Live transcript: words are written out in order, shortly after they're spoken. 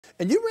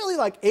And you really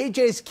like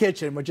AJ's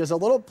Kitchen, which is a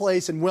little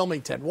place in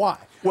Wilmington. Why?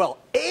 Well,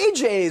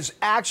 AJ's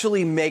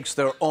actually makes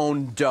their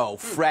own dough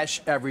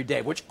fresh every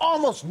day, which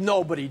almost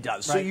nobody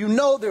does. So you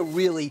know they're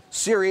really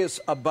serious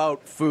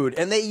about food.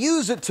 And they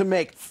use it to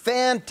make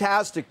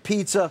fantastic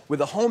pizza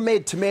with a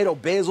homemade tomato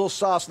basil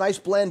sauce, nice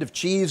blend of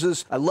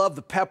cheeses. I love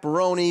the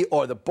pepperoni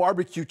or the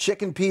barbecue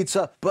chicken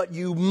pizza, but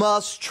you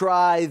must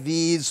try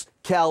these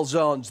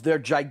calzones. They're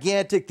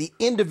gigantic. The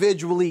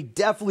individually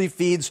definitely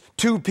feeds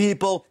 2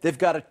 people. They've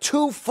got a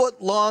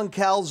 2-foot-long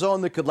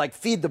calzone that could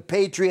feed the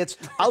Patriots.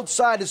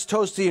 Outside is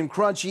toasty and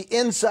crunchy.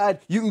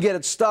 Inside, you can get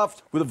it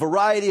stuffed with a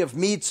variety of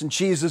meats and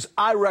cheeses.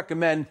 I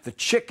recommend the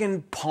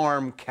Chicken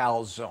Parm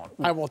Calzone.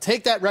 I will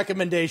take that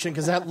recommendation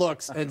because that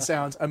looks and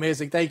sounds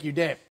amazing. Thank you, Dave.